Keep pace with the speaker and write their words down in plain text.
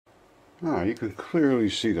Now you can clearly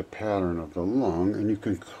see the pattern of the lung, and you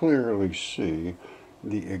can clearly see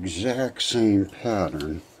the exact same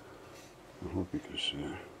pattern. I hope you can see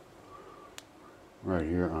it right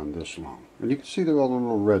here on this lung. And you can see there are all the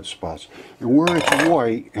little red spots. And where it's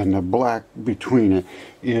white and the black between it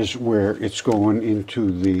is where it's going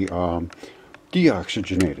into the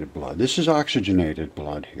deoxygenated blood. This is oxygenated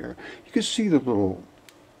blood here. You can see the little,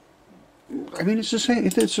 I mean, it's the same,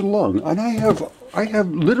 it's a lung. And I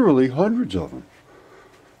have literally hundreds of them.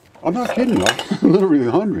 I'm not kidding you, literally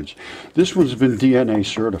hundreds. This one's been DNA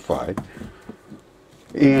certified.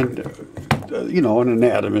 And, you know, an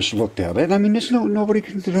anatomist looked at it. I mean, nobody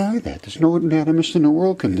can deny that. There's no anatomist in the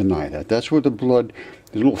world can deny that. That's where the blood,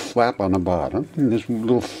 there's a little flap on the bottom, and there's a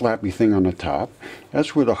little flappy thing on the top.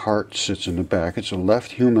 That's where the heart sits in the back. It's a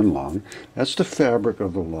left human lung. That's the fabric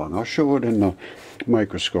of the lung. I'll show it in the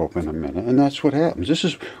microscope in a minute. And that's what happens. This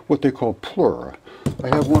is what they call pleura.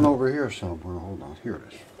 I have one over here somewhere. Hold on. Here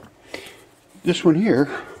it is. This one here,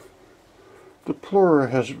 the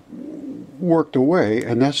pleura has worked away,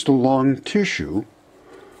 and that's the lung tissue,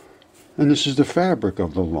 and this is the fabric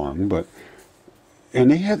of the lung.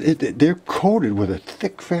 And they're coated with a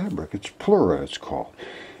thick fabric. It's pleura, it's called,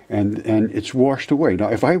 and it's washed away. Now,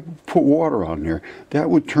 if I put water on there,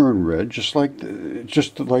 that would turn red, just like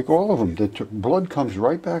all of them. The blood comes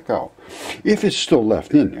right back out if it's still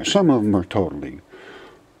left in there. Some of them are totally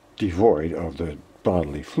devoid of the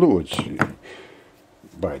bodily fluids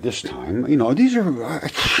by this time. You know, these are,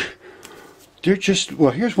 they're just,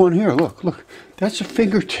 well, here's one here. Look, that's a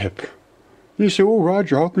fingertip. And you say, oh,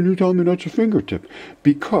 Roger, how can you tell me that's a fingertip?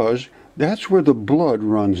 Because that's where the blood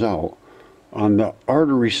runs out on the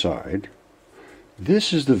artery side.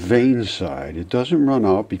 This is the vein side. It doesn't run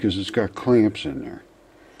out because it's got clamps in there.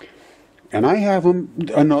 And I have them,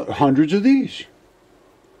 hundreds of these.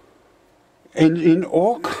 And in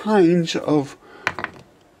all kinds of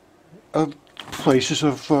places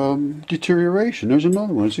of deterioration. There's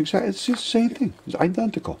another one. It's the same thing. It's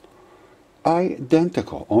identical.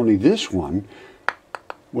 Identical. Only this one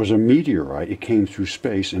was a meteorite. It came through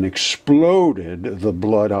space and exploded the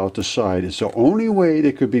blood out the side. It's the only way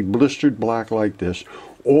they could be blistered black like this.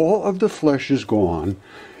 All of the flesh is gone.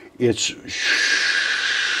 It's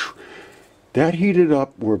that heated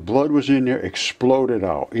up where blood was in there, exploded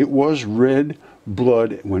out. It was red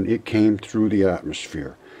blood when it came through the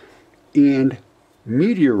atmosphere. And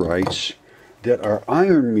meteorites that are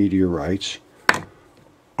iron meteorites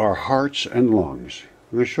are hearts and lungs.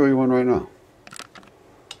 I'm going to show you one right now.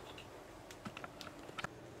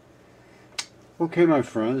 Okay, my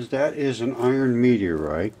friends, that is an iron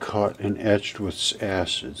meteorite cut and etched with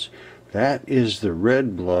acids. That is the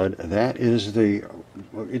red blood. That is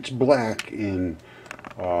it's black in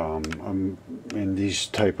these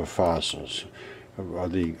type of fossils,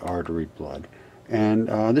 the artery blood. And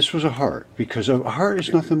this was a heart, because a heart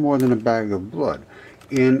is nothing more than a bag of blood.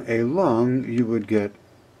 In a lung, you would get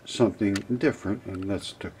something different, and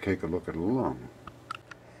let's take a look at a lung.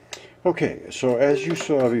 Okay, so as you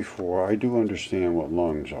saw before, I do understand what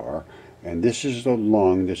lungs are, and this is the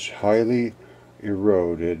lung that's highly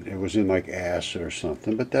eroded. It was in like acid or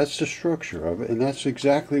something, but that's the structure of it, and that's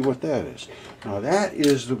exactly what that is. Now that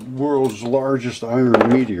is the world's largest iron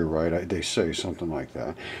meteorite, they say, something like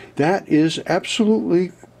that. That is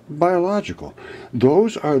absolutely biological.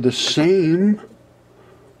 Those are the same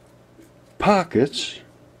pockets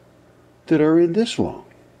that are in this lung.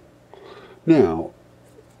 Now,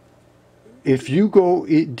 if you go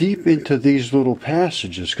deep into these little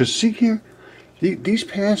passages, because see here, these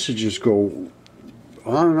passages go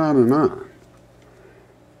on and on and on.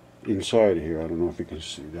 Inside of here, I don't know if you can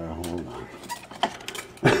see that. Hold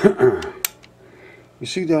on. You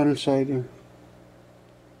see down inside there?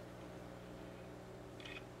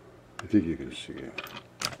 I think you can see it.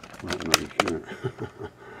 Well, no, you can't.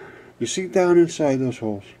 You see down inside those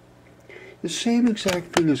holes? The same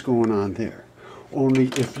exact thing is going on there. Only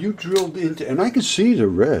if you drilled into, and I can see the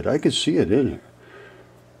red, I can see it in here.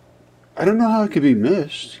 I don't know how it could be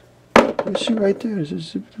missed. You see right there,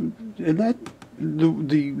 and that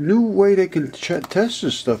the new way they can test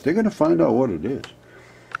this stuff, they're going to find out what it is.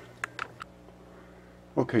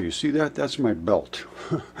 Okay, you see that? That's my belt.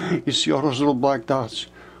 You see all those little black dots?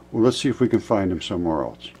 Well, let's see if we can find them somewhere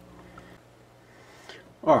else.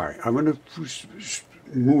 All right, I'm going to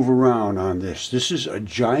move around on this. This is a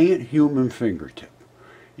giant human fingertip.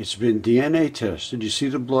 It's been DNA tested. You see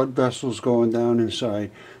the blood vessels going down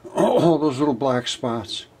inside, all those little black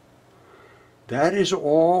spots. That is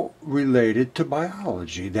all related to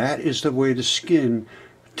biology. That is the way the skin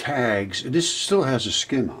tags. This still has a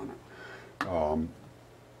skin on it.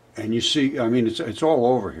 And you see, I mean, it's all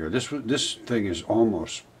over here. This thing is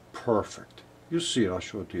almost perfect. You'll see it. I'll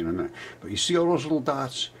show it to you in a minute. But you see all those little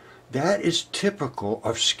dots? That is typical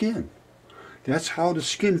of skin. That's how the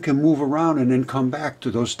skin can move around and then come back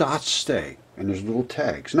to those dots stay. And there's little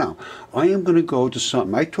tags. Now, I am going to go to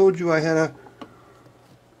something. I told you I had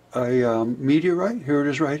a meteorite. Here it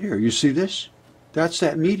is right here. You see this? That's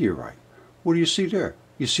that meteorite. What do you see there?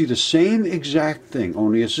 You see the same exact thing,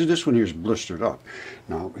 only this one here is blistered up.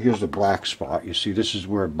 Now, here's the black spot. You see, this is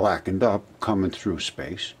where it blackened up, coming through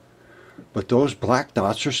space. But those black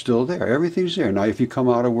dots are still there. Everything's there. Now, if you come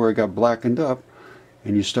out of where it got blackened up,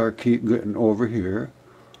 and you start keep getting over here,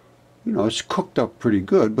 you know, it's cooked up pretty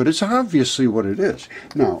good, but it's obviously what it is.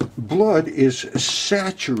 Now, blood is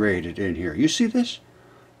saturated in here. You see this?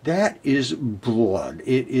 That is blood.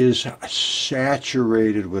 It is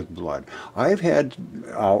saturated with blood. I've had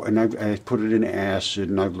out, and I've put it in acid,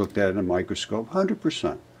 and I've looked at it in a microscope,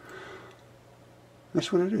 100%.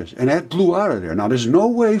 That's what it is. And that blew out of there. Now, there's no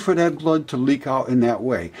way for that blood to leak out in that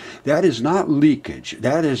way. That is not leakage.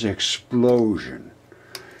 That is explosion.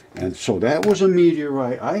 And so that was a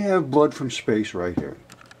meteorite. I have blood from space right here.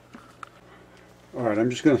 All right, I'm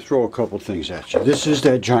just going to throw a couple things at you. This is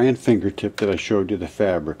that giant fingertip that I showed you the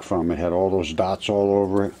fabric from. It had all those dots all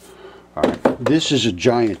over it. All right, this is a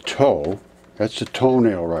giant toe. That's the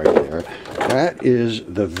toenail right there. That is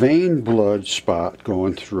the vein blood spot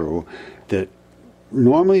going through that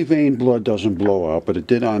normally vein blood doesn't blow out, but it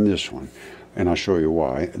did on this one. And I'll show you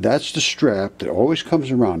why. That's the strap that always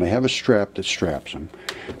comes around. They have a strap that straps them.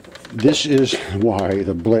 This is why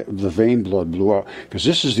the vein blood blew out, because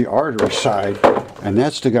this is the artery side, and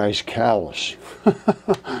that's the guy's callus.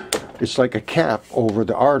 It's like a cap over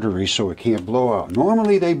the artery so it can't blow out.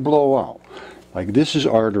 Normally they blow out. Like this is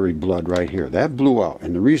artery blood right here. That blew out.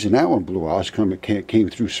 And the reason that one blew out is because it came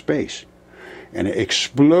through space. And it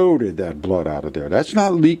exploded that blood out of there. That's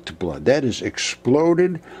not leaked blood. That is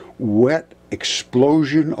exploded, wet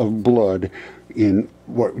explosion of blood in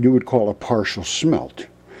what you would call a partial smelt.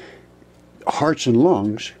 Hearts and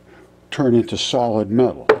lungs turn into solid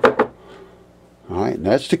metal. All right, and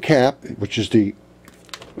that's the cap, which is the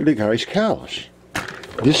guy's callus.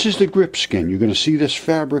 This is the grip skin. You're going to see this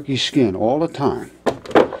fabricy skin all the time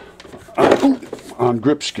on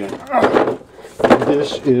grip skin.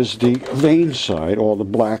 This is the vein side. All the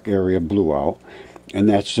black area blew out, and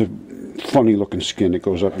that's the funny looking skin that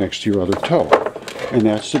goes up next to your other toe. And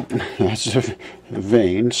that's the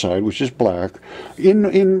vein side, which is black, in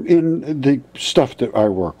the stuff that I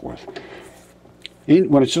work with.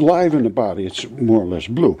 When it's alive in the body, it's more or less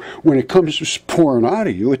blue. When it comes pouring out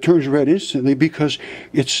of you, it turns red instantly because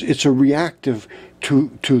it's a reactive to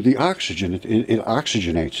the oxygen. It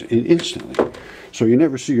oxygenates instantly. So you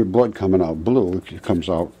never see your blood coming out blue. It comes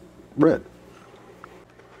out red.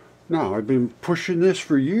 Now, I've been pushing this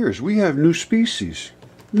for years. We have new species.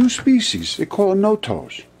 New species. They call them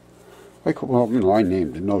no-toes. Well, you know, I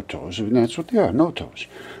named it no-toes, and that's what they are, no-toes.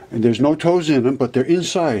 And there's no toes in them, but they're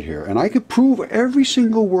inside here. And I could prove every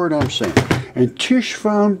single word I'm saying. And Tish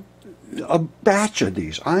found a batch of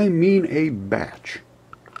these. I mean a batch.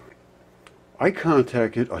 I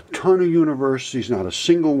contacted a ton of universities. Not a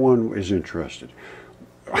single one is interested.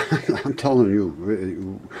 I'm telling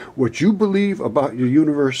you, what you believe about your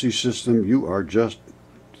university system, you are just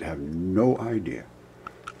have no idea.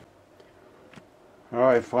 All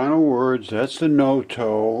right, final words. That's the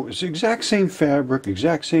no-toe. It's the exact same fabric,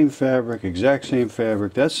 exact same fabric, exact same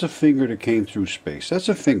fabric. That's the finger that came through space. That's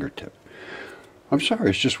a fingertip. I'm sorry,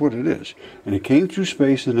 it's just what it is. And it came through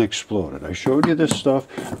space and exploded. I showed you this stuff.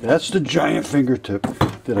 That's the giant fingertip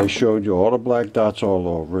that I showed you, all the black dots all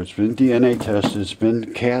over. It's been DNA tested. It's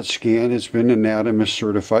been CAT scanned. It's been anatomist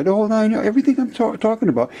certified. The whole nine, everything I'm talking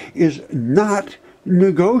about is not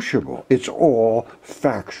negotiable. It's all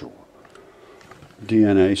factual.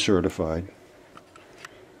 DNA certified.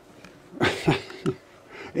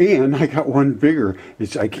 And I got one bigger.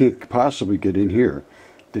 I can't possibly get in here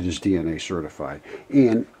that is DNA certified.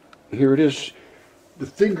 And here it is, the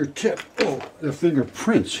fingertip. Oh, the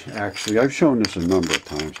fingerprints, actually. I've shown this a number of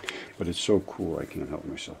times, but it's so cool I can't help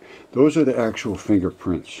myself. Those are the actual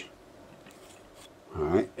fingerprints. All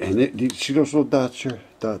right, and you see those little dots here?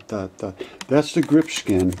 Dot, dot, dot. That's the grip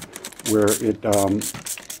skin where it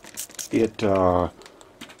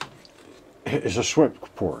is a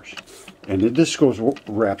sweat pores. And this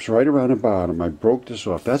wraps right around the bottom. I broke this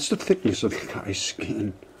off. That's the thickness of the guy's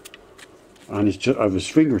skin on his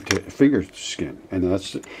finger skin, and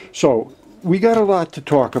that's so we got a lot to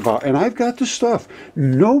talk about, and I've got the stuff.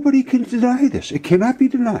 Nobody can deny this. It cannot be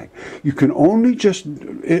denied. You can only just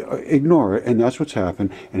ignore it, and that's what's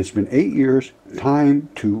happened. And it's been 8 years. Time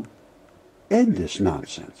to end this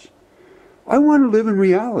nonsense. I want to live in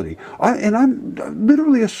reality. And I'm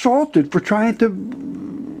literally assaulted for trying to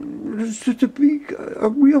be a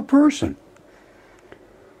real person.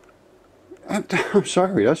 I'm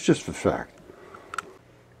sorry, that's just a fact.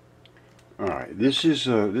 All right, this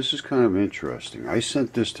is kind of interesting. I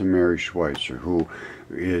sent this to Mary Schweitzer, who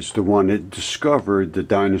is the one that discovered the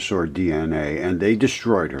dinosaur DNA, and they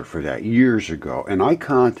destroyed her for that years ago. And I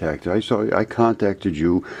contacted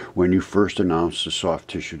you when you first announced the soft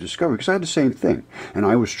tissue discovery, because I had the same thing, and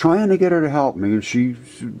I was trying to get her to help me, and she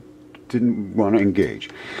didn't want to engage.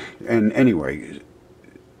 And anyway,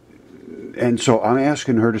 and so I'm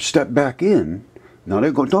asking her to step back in. Now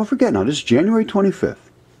don't forget. Now this is January 25th.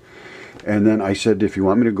 And then I said, if you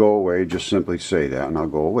want me to go away, just simply say that, and I'll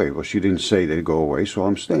go away. Well, she didn't say they'd go away, so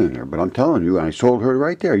I'm staying here. But I'm telling you, and I told her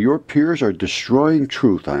right there, your peers are destroying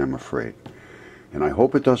truth, I am afraid. And I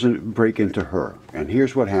hope it doesn't break into her. And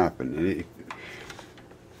here's what happened.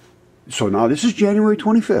 So now this is January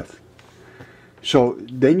 25th. So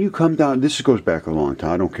then you come down, this goes back a long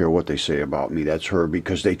time. I don't care what they say about me. That's her,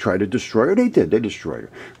 because they tried to destroy her. They did. They destroyed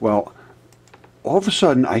her. Well, all of a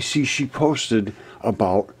sudden, I see she posted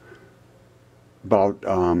about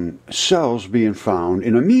cells being found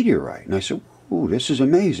in a meteorite. And I said, ooh, this is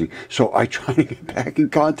amazing. So I try to get back in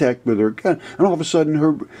contact with her again, and all of a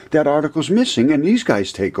sudden that article's missing, and these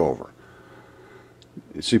guys take over.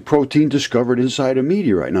 It's a protein discovered inside a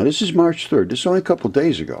meteorite. Now, this is March 3rd. This is only a couple of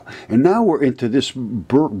days ago. And now we're into this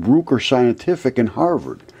Bruker Scientific in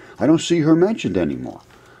Harvard. I don't see her mentioned anymore.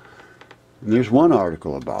 And there's one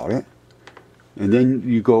article about it. And then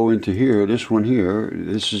you go into here, this one here,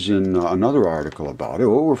 this is in another article about it.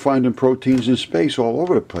 Oh, we're finding proteins in space all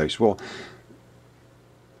over the place. Well,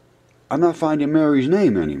 I'm not finding Mary's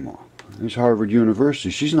name anymore. It's Harvard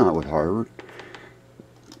University. She's not with Harvard.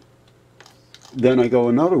 Then I go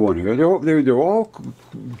another one here. They're all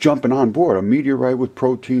jumping on board. A meteorite with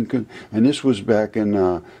protein, and this was back in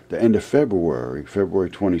the end of February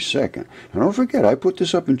 22nd. And don't forget, I put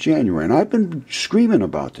this up in January, and I've been screaming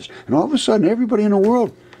about this. And all of a sudden, everybody in the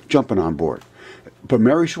world jumping on board. But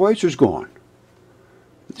Mary Schweitzer's gone.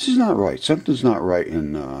 This is not right. Something's not right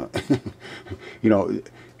in, you know,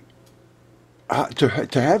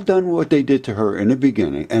 to have done what they did to her in the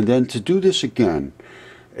beginning, and then to do this again.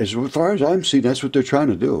 As far as I'm seeing, that's what they're trying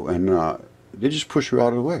to do, and they just push her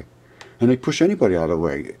out of the way, and they push anybody out of the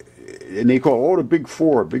way, and they call, oh, the big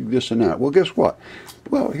four, big this and that. Well, guess what?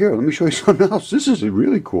 Well, here, let me show you something else. This is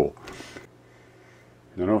really cool.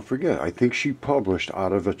 Now, don't forget, I think she published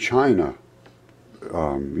out of a China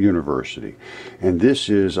university, and this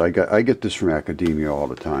is I get this from academia all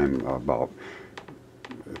the time about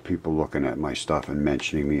people looking at my stuff and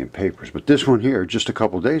mentioning me in papers. But this one here, just a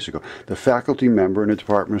couple days ago, the faculty member in the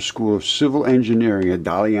Department of School of Civil Engineering at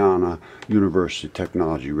Dalian University of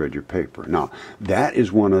Technology read your paper. Now, that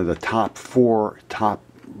is one of the four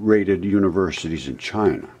top-rated universities in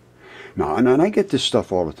China. Now, and I get this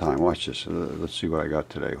stuff all the time. Watch this. Let's see what I got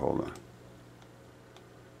today. Hold on.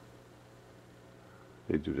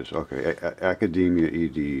 They do this. Okay, Academia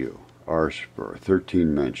EDU. R-Spur,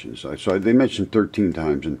 13 mentions. So they mentioned 13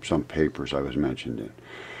 times in some papers I was mentioned in.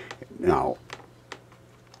 Now,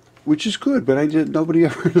 which is good, but nobody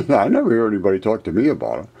ever, I never hear anybody talk to me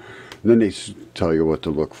about it. And then they tell you what to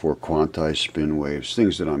look for, quantized spin waves,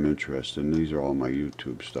 things that I'm interested in. These are all my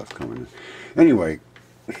YouTube stuff coming in. Anyway,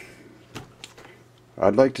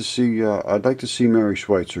 I'd like to see Mary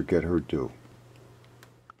Schweitzer get her due.